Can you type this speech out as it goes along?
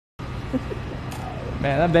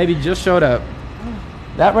Man, that baby just showed up.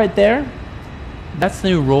 That right there, that's the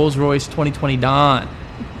new Rolls-Royce 2020 Dawn. Do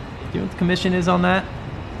you know what the commission is on that?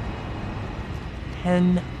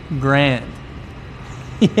 10 grand.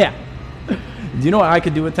 Yeah. Do you know what I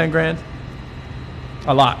could do with 10 grand?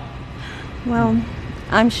 A lot. Well,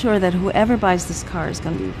 I'm sure that whoever buys this car is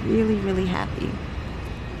going to be really, really happy.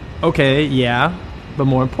 Okay, yeah. But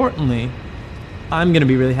more importantly, I'm going to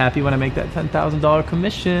be really happy when I make that $10,000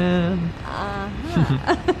 commission.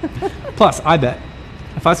 Uh-huh. Plus, I bet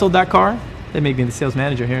if I sold that car, they make me the sales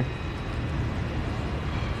manager here.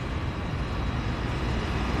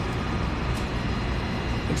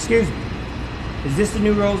 Excuse me. Is this the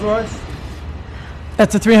new Rolls Royce?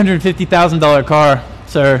 That's a $350,000 car,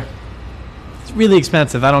 sir. It's really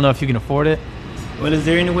expensive. I don't know if you can afford it. Well, is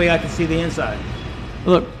there any way I can see the inside?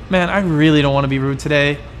 Look, man, I really don't want to be rude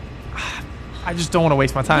today. I just don't want to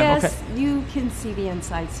waste my time, Yes, okay? you can see the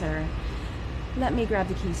inside, sir. Let me grab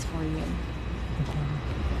the keys for you.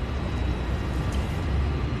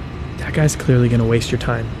 That guy's clearly going to waste your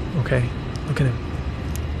time, okay? Look at him.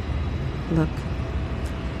 Look,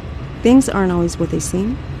 things aren't always what they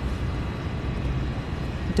seem.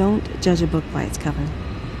 Don't judge a book by its cover.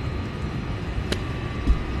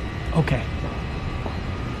 Okay.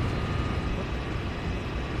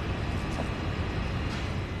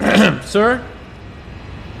 Sir?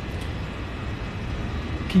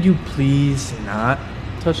 Can you please not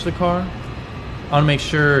touch the car? I want to make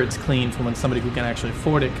sure it's clean for when somebody who can actually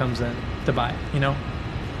afford it comes in to buy it, you know?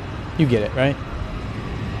 You get it, right?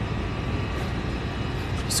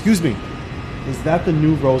 Excuse me, is that the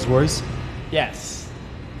new Rolls Royce? Yes.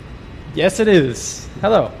 Yes, it is.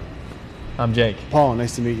 Hello. I'm Jake. Paul,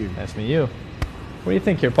 nice to meet you. Nice to meet you. What do you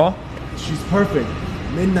think here, Paul? She's perfect.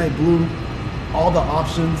 Midnight blue, all the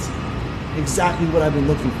options, exactly what I've been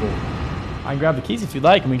looking for. I can grab the keys if you'd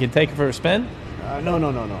like and we can take it for a spin.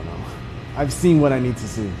 No. I've seen what I need to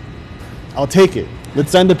see. I'll take it.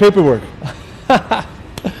 Let's sign the paperwork.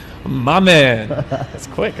 My man. That's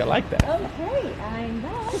quick. I like that. Okay, I'm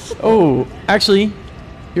back. Oh, actually,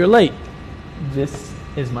 you're late. This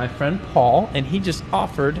is my friend Paul, and he just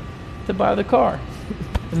offered to buy the car.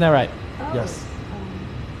 Isn't that right? Yes.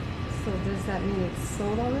 So does that mean it's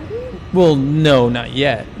sold already? Well, no, not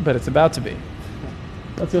yet, but it's about to be.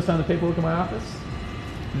 Let's go sign the paperwork in my office.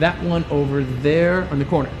 That one over there in the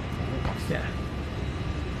corner. Yeah.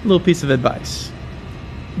 A little piece of advice.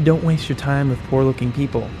 Don't waste your time with poor-looking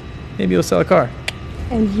people. Maybe you'll sell a car.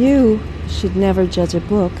 And you should never judge a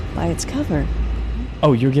book by its cover.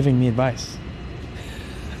 Oh, you're giving me advice.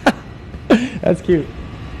 That's cute.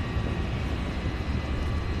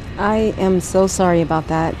 I am so sorry about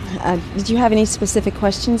that. Did you have any specific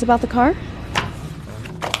questions about the car?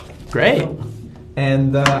 Great.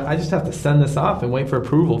 And I just have to send this off and wait for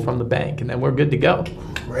approval from the bank, and then we're good to go.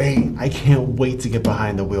 Great. I can't wait to get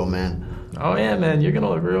behind the wheel, man. Oh, yeah, man. You're going to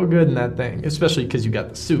look real good in that thing, especially because you got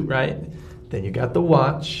the suit, right? Then you got the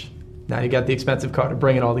watch. Now you got the expensive car to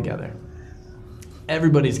bring it all together.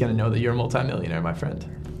 Everybody's going to know that you're a multimillionaire, my friend.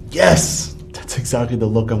 Yes! That's exactly the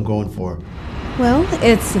look I'm going for. Well,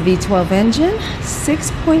 it's a V12 engine,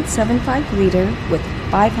 6.75 liter with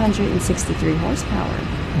 563 horsepower.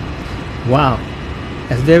 Wow,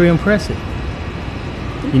 that's very impressive.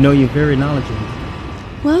 You know, you're very knowledgeable.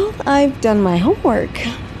 Well, I've done my homework.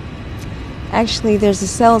 Actually, there's a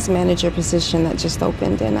sales manager position that just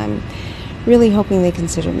opened, and I'm really hoping they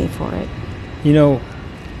consider me for it. You know,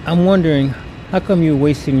 I'm wondering, how come you're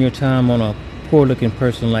wasting your time on a poor-looking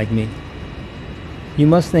person like me? You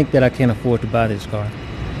must think that I can't afford to buy this car.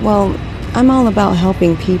 Well, I'm all about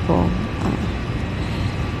helping people.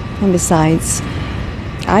 And besides,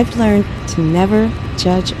 I've learned to never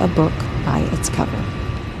judge a book by its cover.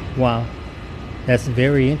 Wow, that's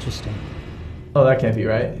very interesting. Oh, that can't be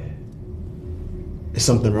right. Is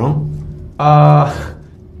something wrong?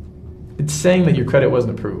 It's saying that your credit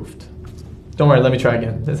wasn't approved. Don't worry, let me try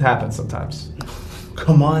again. This happens sometimes.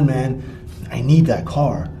 Come on, man. I need that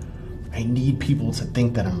car. I need people to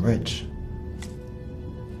think that I'm rich.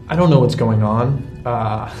 I don't know what's going on.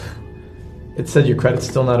 It said your credit's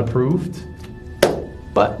still not approved.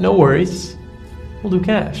 But no worries. We'll do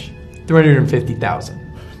cash. $350,000.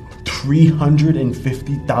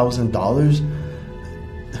 $350,000?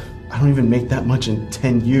 I don't even make that much in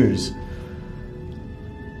 10 years.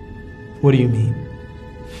 What do you mean?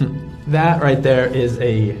 That right there is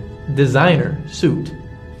a designer suit.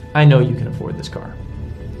 I know you can afford this car.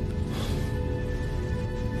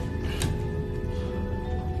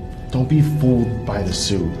 Don't be fooled by the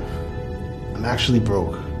suit. I'm actually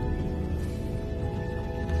broke.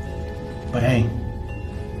 But hey,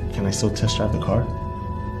 can I still test drive the car?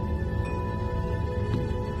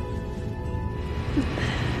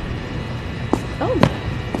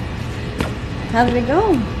 How did it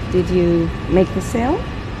go? Did you make the sale?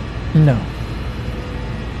 No.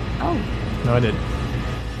 Oh. No, I didn't.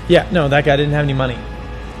 Yeah, no, that guy didn't have any money.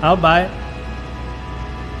 I'll buy it.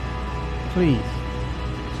 Please,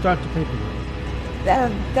 start the paperwork.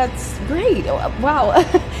 That's great. Oh, wow.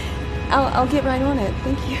 I'll get right on it.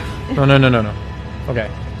 Thank you. No. Okay.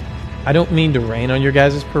 I don't mean to rain on your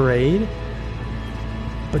guys' parade,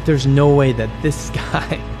 but there's no way that this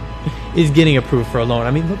guy is getting approved for a loan.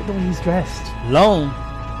 I mean, look at the way he's dressed. Loan?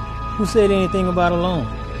 Who said anything about a loan?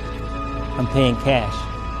 I'm paying cash.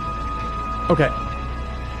 Okay.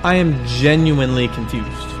 I am genuinely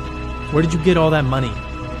confused. Where did you get all that money?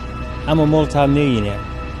 I'm a multimillionaire.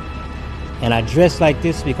 And I dress like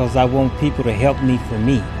this because I want people to help me for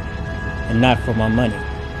me and not for my money.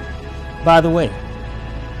 By the way,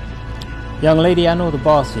 young lady, I know the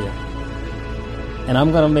boss here. And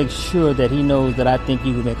I'm going to make sure that he knows that I think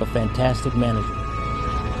you would make a fantastic manager.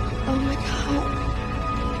 Oh my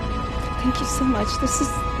God. Thank you so much. This is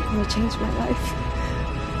going to change my life.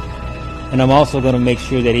 And I'm also going to make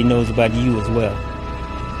sure that he knows about you as well.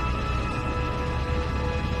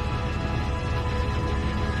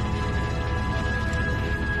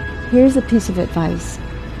 Here's a piece of advice.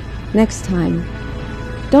 Next time,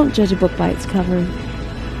 don't judge a book by its cover.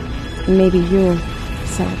 And maybe you'll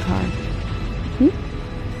sell a car.